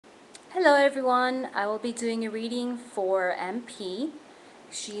Hello everyone, I will be doing a reading for MP.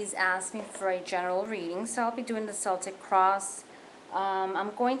 She's asked me for a general reading, so I'll be doing the Celtic Cross.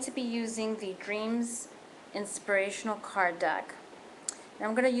 I'm going to be using the Dreams Inspirational card deck. And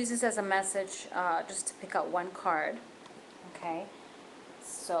I'm going to use this as a message just to pick out one card. Okay,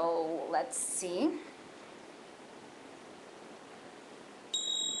 so let's see.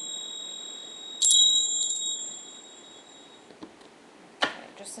 Okay,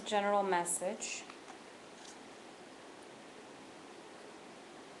 just a general message.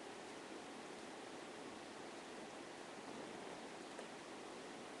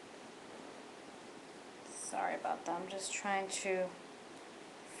 Sorry about that. I'm just trying to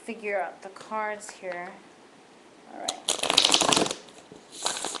figure out the cards here. All right.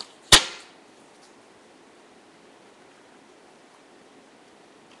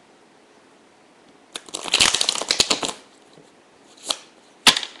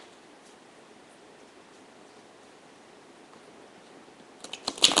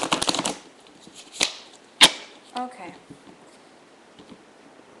 Okay.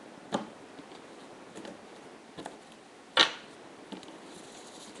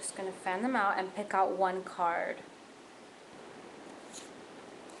 Just going to fan them out and pick out one card.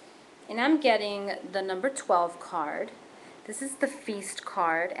 And I'm getting the number 12 card. This is the Feast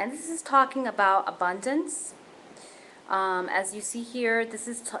card, and this is talking about abundance. As you see here, this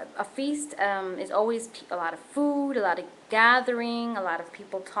is a feast is always a lot of food, a lot of gathering, a lot of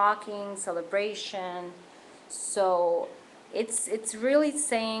people talking, celebration. So it's really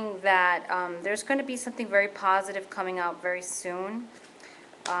saying that there's going to be something very positive coming out very soon.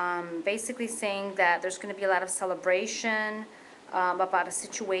 Basically saying that there's going to be a lot of celebration about a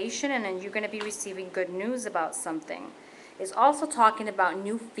situation, and then you're going to be receiving good news about something. It's also talking about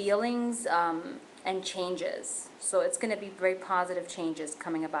new feelings and changes. So it's going to be very positive changes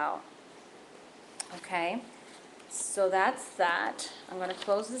coming about. Okay, so that's that. I'm going to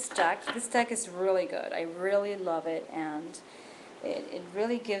close this deck. This deck is really good. I really love it, and it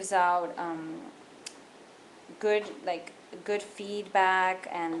really gives out good feedback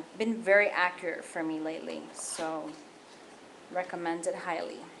and been very accurate for me lately. So recommend it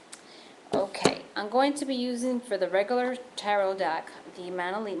highly. Okay, I'm going to be using for the regular tarot deck the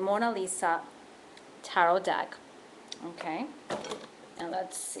Mona Lisa tarot deck. Okay, and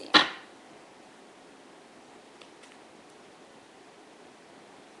let's see.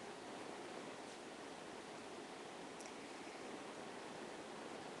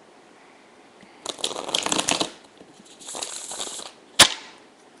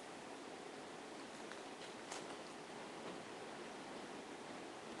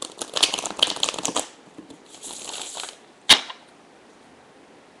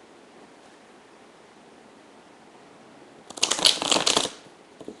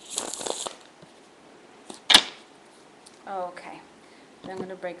 Okay, then I'm going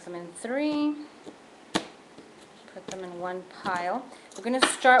to break them in three, put them in one pile. We're going to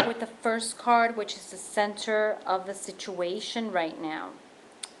start with the first card, which is the center of the situation right now.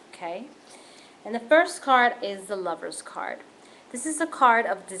 Okay, and the first card is the Lover's card. This is a card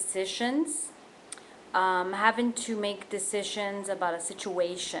of decisions, having to make decisions about a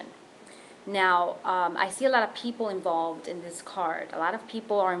situation. Now, I see a lot of people involved in this card. A lot of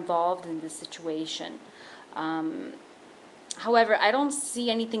people are involved in this situation. However, I don't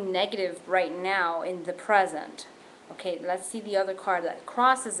see anything negative right now in the present. Okay, let's see the other card that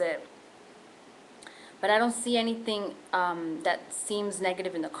crosses it. But I don't see anything that seems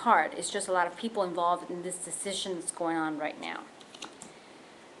negative in the card. It's just a lot of people involved in this decision that's going on right now.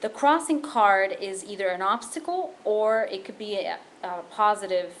 The crossing card is either an obstacle or it could be a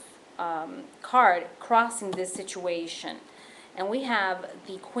positive card crossing this situation. And we have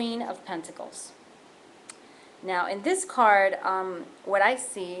the Queen of Pentacles. Now, in this card, what I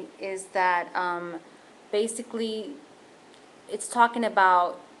see is that basically it's talking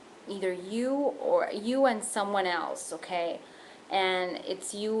about either you or you and someone else, okay? And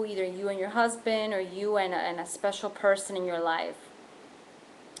it's you, either you and your husband or you and a special person in your life.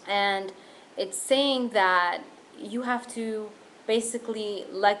 And it's saying that you have to basically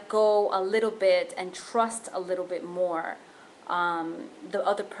let go a little bit and trust a little bit more the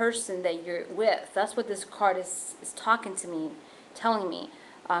other person that you're with. That's what this card is talking to me, telling me.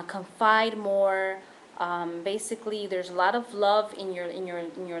 Confide more. Basically, there's a lot of love in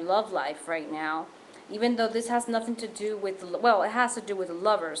your love life right now. Even though this has nothing to do with, well, it has to do with the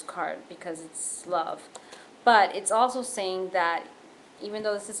Lover's card because it's love. But it's also saying that even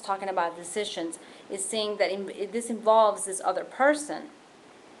though this is talking about decisions, it's saying that this involves this other person.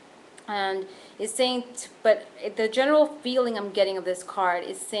 And it's saying, the general feeling I'm getting of this card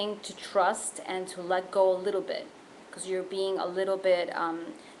is saying to trust and to let go a little bit, because you're being a little bit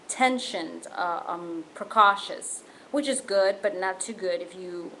tensioned, precautious, which is good, but not too good if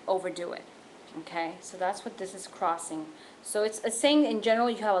you overdo it. Okay, so that's what this is crossing. So it's saying in general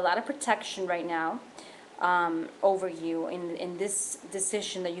you have a lot of protection right now over you in this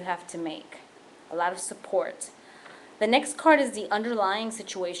decision that you have to make. A lot of support. The next card is the underlying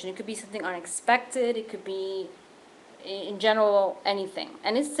situation. It could be something unexpected. It could be, in general, anything.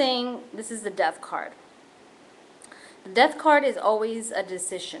 And it's saying, this is the Death card. The Death card is always a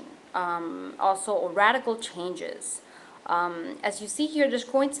decision. Also, radical changes. As you see here, there's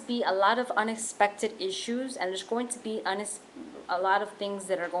going to be a lot of unexpected issues, and there's going to be a lot of things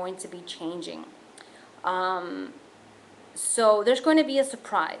that are going to be changing. So there's going to be a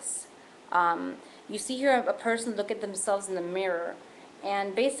surprise. You see here a person look at themselves in the mirror,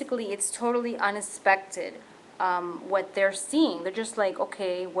 and basically it's totally unexpected what they're seeing. They're just like,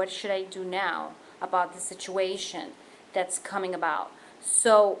 okay, what should I do now about the situation that's coming about?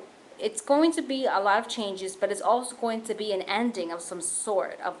 So it's going to be a lot of changes, but it's also going to be an ending of some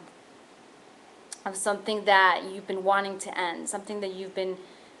sort, of something that you've been wanting to end, something that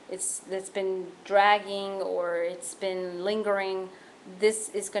that's been dragging, or it's been lingering. This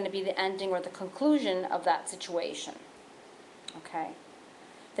is going to be the ending or the conclusion of that situation. Okay.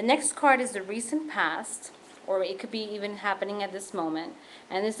 The next card is the recent past, or it could be even happening at this moment,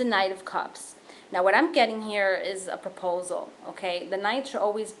 and it's the Knight of Cups. Now what I'm getting here is a proposal. Okay, the Knights are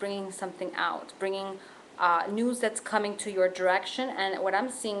always bringing something out, bringing news that's coming to your direction, and what I'm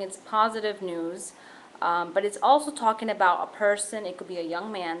seeing is positive news. But it's also talking about a person, it could be a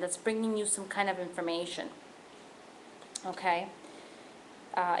young man, that's bringing you some kind of information. Okay.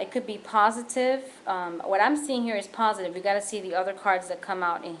 It could be positive. What I'm seeing here is positive. You got to see the other cards that come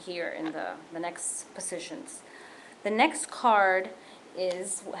out in here in the next positions. The next card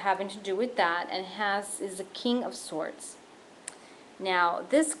is having to do with that, and is the King of Swords. Now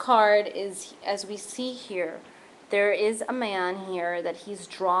this card is, as we see here, there is a man here that he's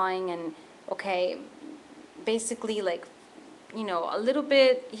drawing, and okay, basically like, you know, a little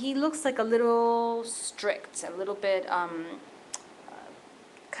bit, he looks like a little strict, a little bit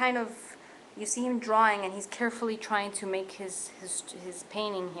kind of, you see him drawing, and he's carefully trying to make his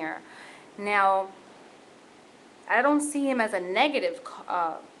painting here. Now, I don't see him as a negative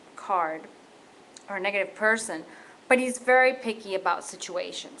card or a negative person, but he's very picky about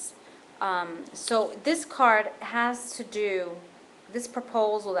situations. So this card has to do, this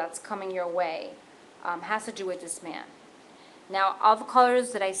proposal that's coming your way has to do with this man. Now, all the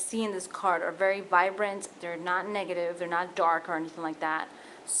colors that I see in this card are very vibrant. They're not negative. They're not dark or anything like that.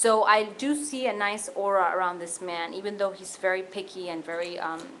 So I do see a nice aura around this man, even though he's very picky and very,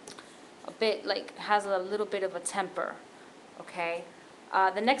 a bit like, has a little bit of a temper. Okay.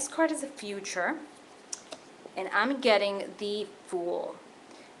 The next card is the future, and I'm getting the Fool.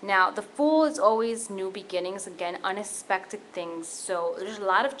 Now, the Fool is always new beginnings, again, unexpected things. So there's a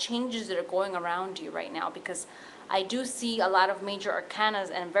lot of changes that are going around you right now, because I do see a lot of major arcanas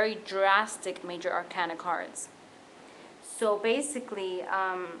and very drastic major arcana cards. So basically,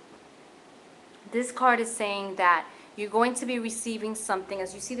 this card is saying that you're going to be receiving something.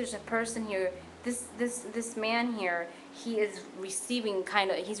 As you see, there's a person here. This man here, he is receiving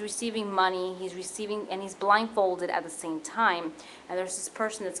he's receiving money, he's receiving, and he's blindfolded at the same time. And there's this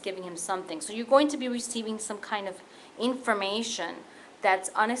person that's giving him something. So you're going to be receiving some kind of information that's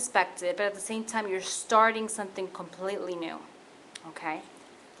unexpected, but at the same time, you're starting something completely new. Okay?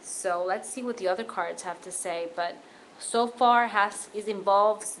 So let's see what the other cards have to say. But so far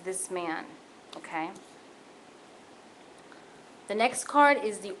involves this man. Okay? The next card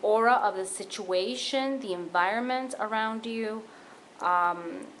is the aura of the situation, the environment around you,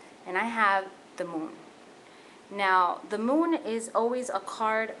 and I have the Moon. Now, the Moon is always a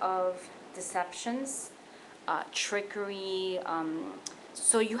card of deceptions, trickery,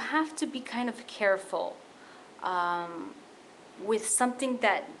 so you have to be kind of careful with something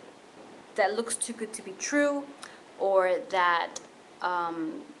that looks too good to be true, or that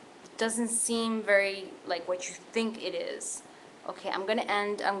doesn't seem very like what you think it is. Okay, I'm going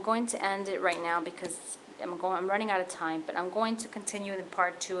to end it right now because I'm running out of time, but I'm going to continue in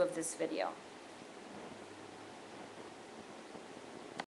part 2 of this video.